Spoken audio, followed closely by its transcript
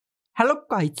Hello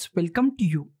guys, welcome to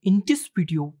you. In this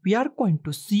video, we are going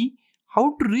to see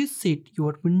how to reset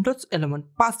your Windows 11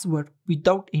 password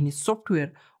without any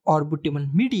software or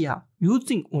bootable media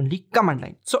using only command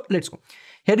line. So let's go.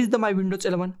 Here is my Windows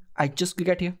 11. I just click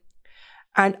at here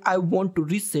and I want to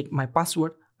reset my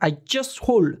password. I just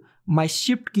hold my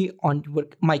shift key on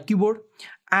my keyboard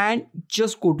and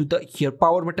just go to the here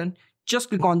power button. Just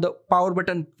click on the power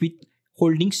button with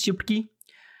holding shift key.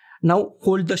 Now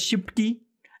hold the shift key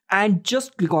and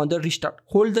just click on the restart.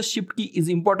 Hold the shift key is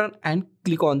important and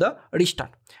click on the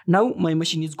restart. Now my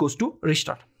machine goes to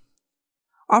restart.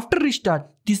 After restart,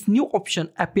 this new option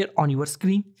appear on your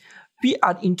screen. We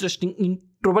are interested in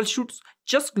troubleshoots.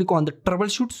 Just click on the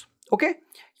troubleshoots. Okay.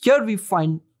 Here we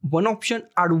find one option,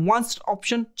 advanced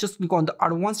option. Just click on the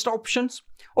advanced options.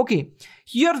 Okay,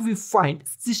 here we find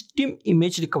system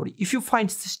image recovery. If you find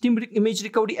system image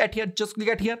recovery at here, just click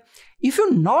at here. If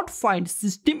you not find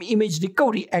system image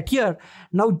recovery at here,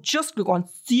 now just click on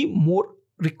see more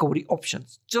recovery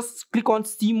options. Just click on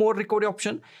see more recovery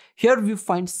option. Here we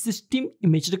find system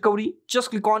image recovery.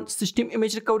 Just click on system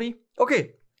image recovery.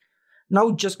 Okay,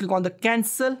 now just click on the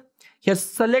cancel. Here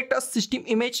select a system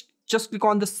image. Just click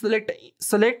on the select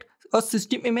a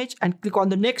system image and click on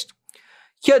the next.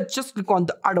 Here just click on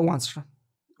the advanced.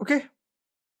 Okay,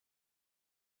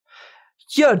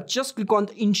 here just click on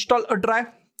the install a drive.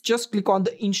 Just click on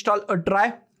the install a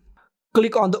drive.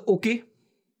 Click on the OK.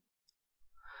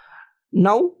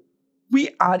 Now we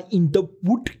are in the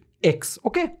boot X.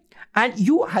 Okay, and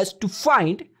you has to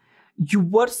find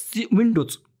your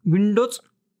Windows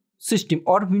system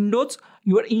or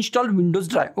your installed Windows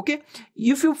drive. Okay,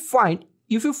 if you find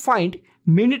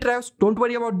many drives, don't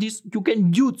worry about this. You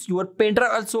can use your pen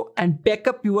drive also and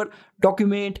backup your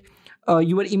document,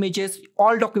 your images,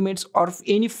 all documents or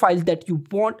any file that you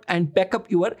want and backup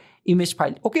your image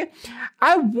file. Okay,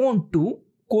 I want to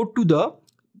go to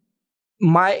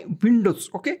my Windows.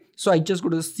 Okay, so I just go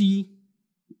to the C.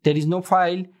 There is no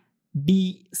file.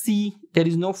 D, C, there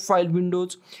is no file.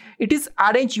 Windows, it is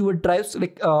arrange your drives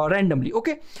like randomly.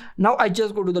 Okay, now I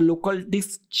just go to the local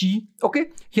disk G. Okay,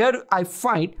 here I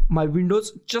find my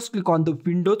Windows. Just click on the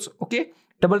Windows. Okay,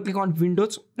 double click on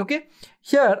Windows. Okay,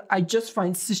 here I just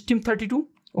find system 32.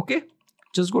 Okay,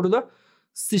 just go to the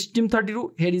system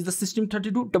 32. Here is the system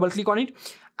 32. Double click on it,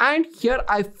 and here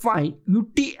I find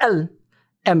UTL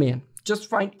MAN. Just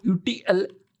find UTL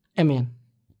MAN.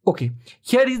 Okay,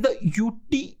 here is the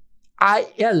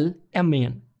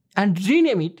UTILMAN and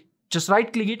rename it. Just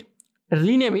right click it,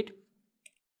 rename it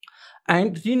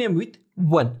and rename with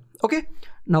 1. Okay,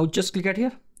 now just click at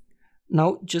here.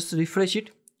 Now just refresh it.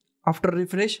 After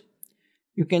refresh,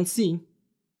 you can see,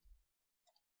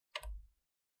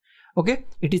 okay,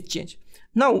 it is changed.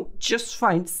 Now just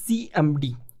find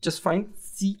CMD. Just find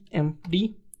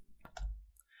CMD.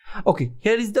 Okay,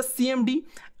 here is the CMD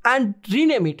and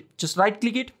rename it. Just right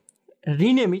click it,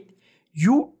 rename it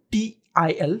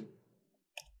UTIL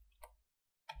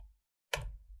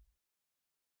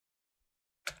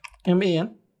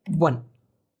MAN 1.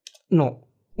 No,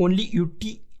 only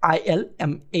UTIL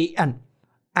MAN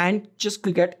and just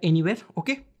click at anywhere.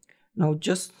 Okay, now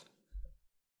just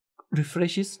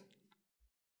refreshes.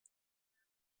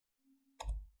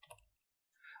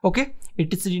 Okay,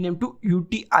 it is renamed to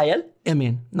UTIL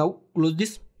MAN. Now close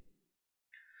this.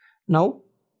 Now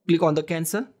click on the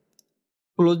cancel.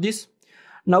 Close this.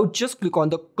 Now just click on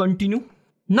the continue.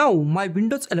 Now my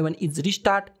Windows 11 is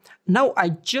restart. Now I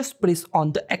just press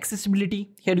on the accessibility.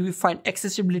 Here we find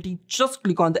accessibility. Just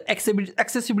click on the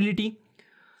accessibility.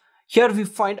 Here we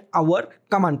find our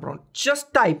command prompt.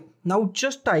 Just type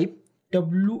WHOAMI,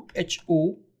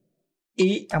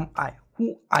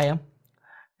 who I am.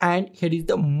 And here is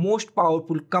the most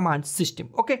powerful command system.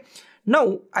 Okay,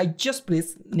 now I just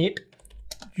press net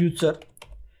user.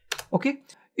 Okay,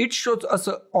 it shows us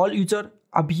all user,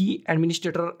 Abhi,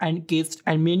 administrator and guest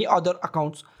and many other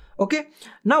accounts. Okay,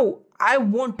 now I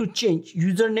want to change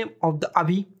username of the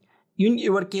Abhi. In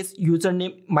your case,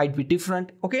 username might be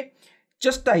different. Okay,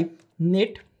 just type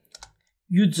net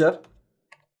user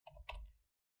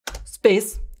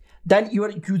space, then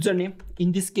your username.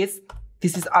 In this case,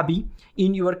 this is Abhi.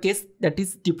 In your case, that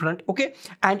is different. Okay,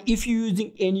 and if you're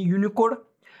using any Unicode,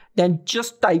 then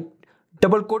just type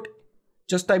double quote.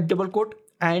 Just type double quote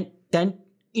and then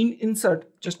in insert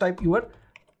just type your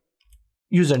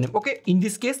username. Okay, in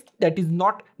this case that is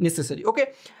not necessary.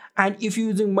 Okay, and if you're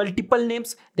using multiple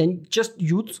names, then just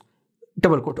use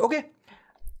double quote. Okay,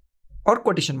 or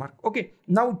quotation mark. Okay,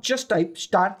 now just type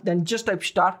star, then just type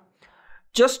star.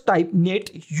 Just type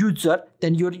net user,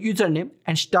 then your username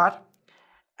and star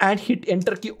and hit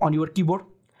enter key on your keyboard.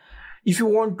 If you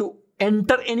want to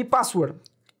enter any password,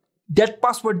 that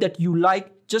password that you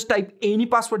like. Just type any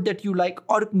password that you like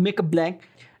or make a blank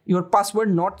your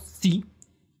password, not C.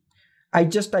 I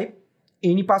just type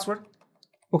any password.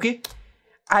 Okay,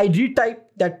 I retype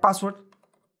that password.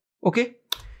 Okay,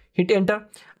 hit enter.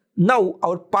 Now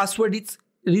our password is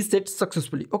reset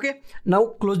successfully. Okay, now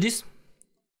close this.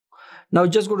 Now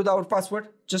just go to our password,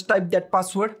 just type that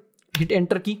password, hit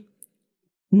enter key.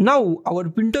 Now our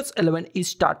Windows 11 is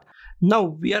start. Now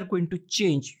we are going to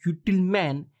change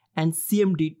utilman and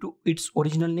cmd to its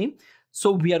original name.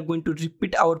 So we are going to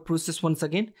repeat our process once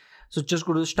again. So just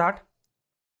go to start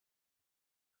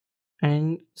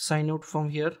and sign out from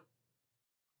here.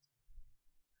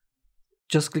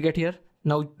 Just click it here.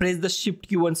 Now press the shift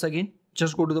key once again.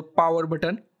 Just go to the power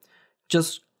button.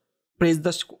 Just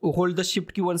hold the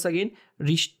shift key once again.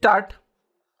 Restart.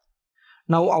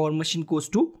 Now our machine goes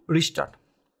to restart.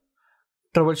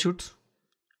 Troubleshoot.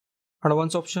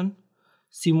 Advanced option.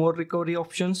 See more recovery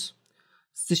options.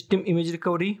 System image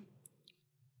recovery.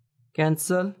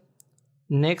 Cancel.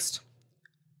 Next.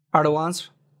 Advanced.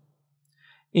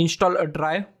 Install a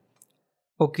drive.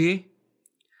 Okay.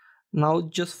 Now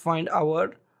just find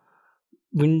our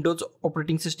Windows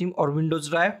operating system or Windows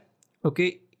drive.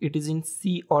 Okay, it is in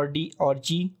C or D or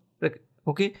G.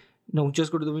 Okay, now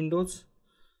just go to the Windows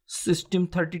System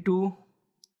 32.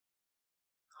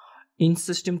 In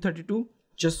System 32,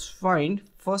 just find,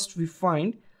 first we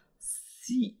find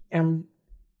CM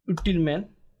utilman.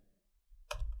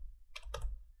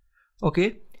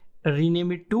 Okay,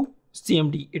 rename it to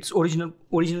CMD. Its original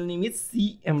name is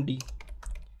CMD.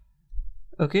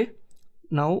 Okay,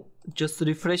 now just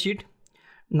refresh it.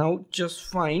 Now just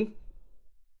find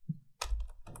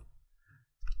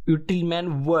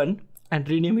utilman 1 and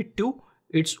rename it to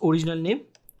its original name.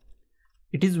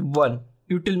 It is 1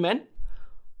 utilman.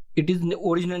 It is the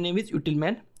original name is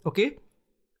utilman. Okay,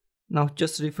 now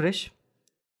just refresh.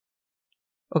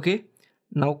 Okay,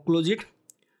 now close it.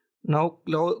 Now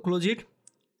close it.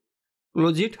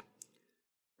 Close it.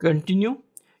 Continue.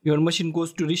 Your machine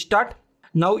goes to restart.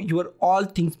 Now your all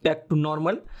things back to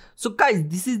normal. So guys,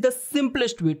 this is the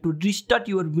simplest way to restart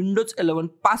your Windows 11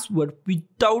 password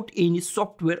without any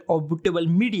software or bootable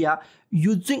media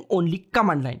using only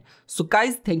command line. So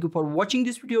guys, thank you for watching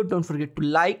this video. Don't forget to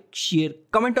like, share,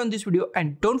 comment on this video,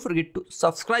 and don't forget to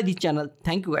subscribe the channel.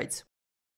 Thank you guys.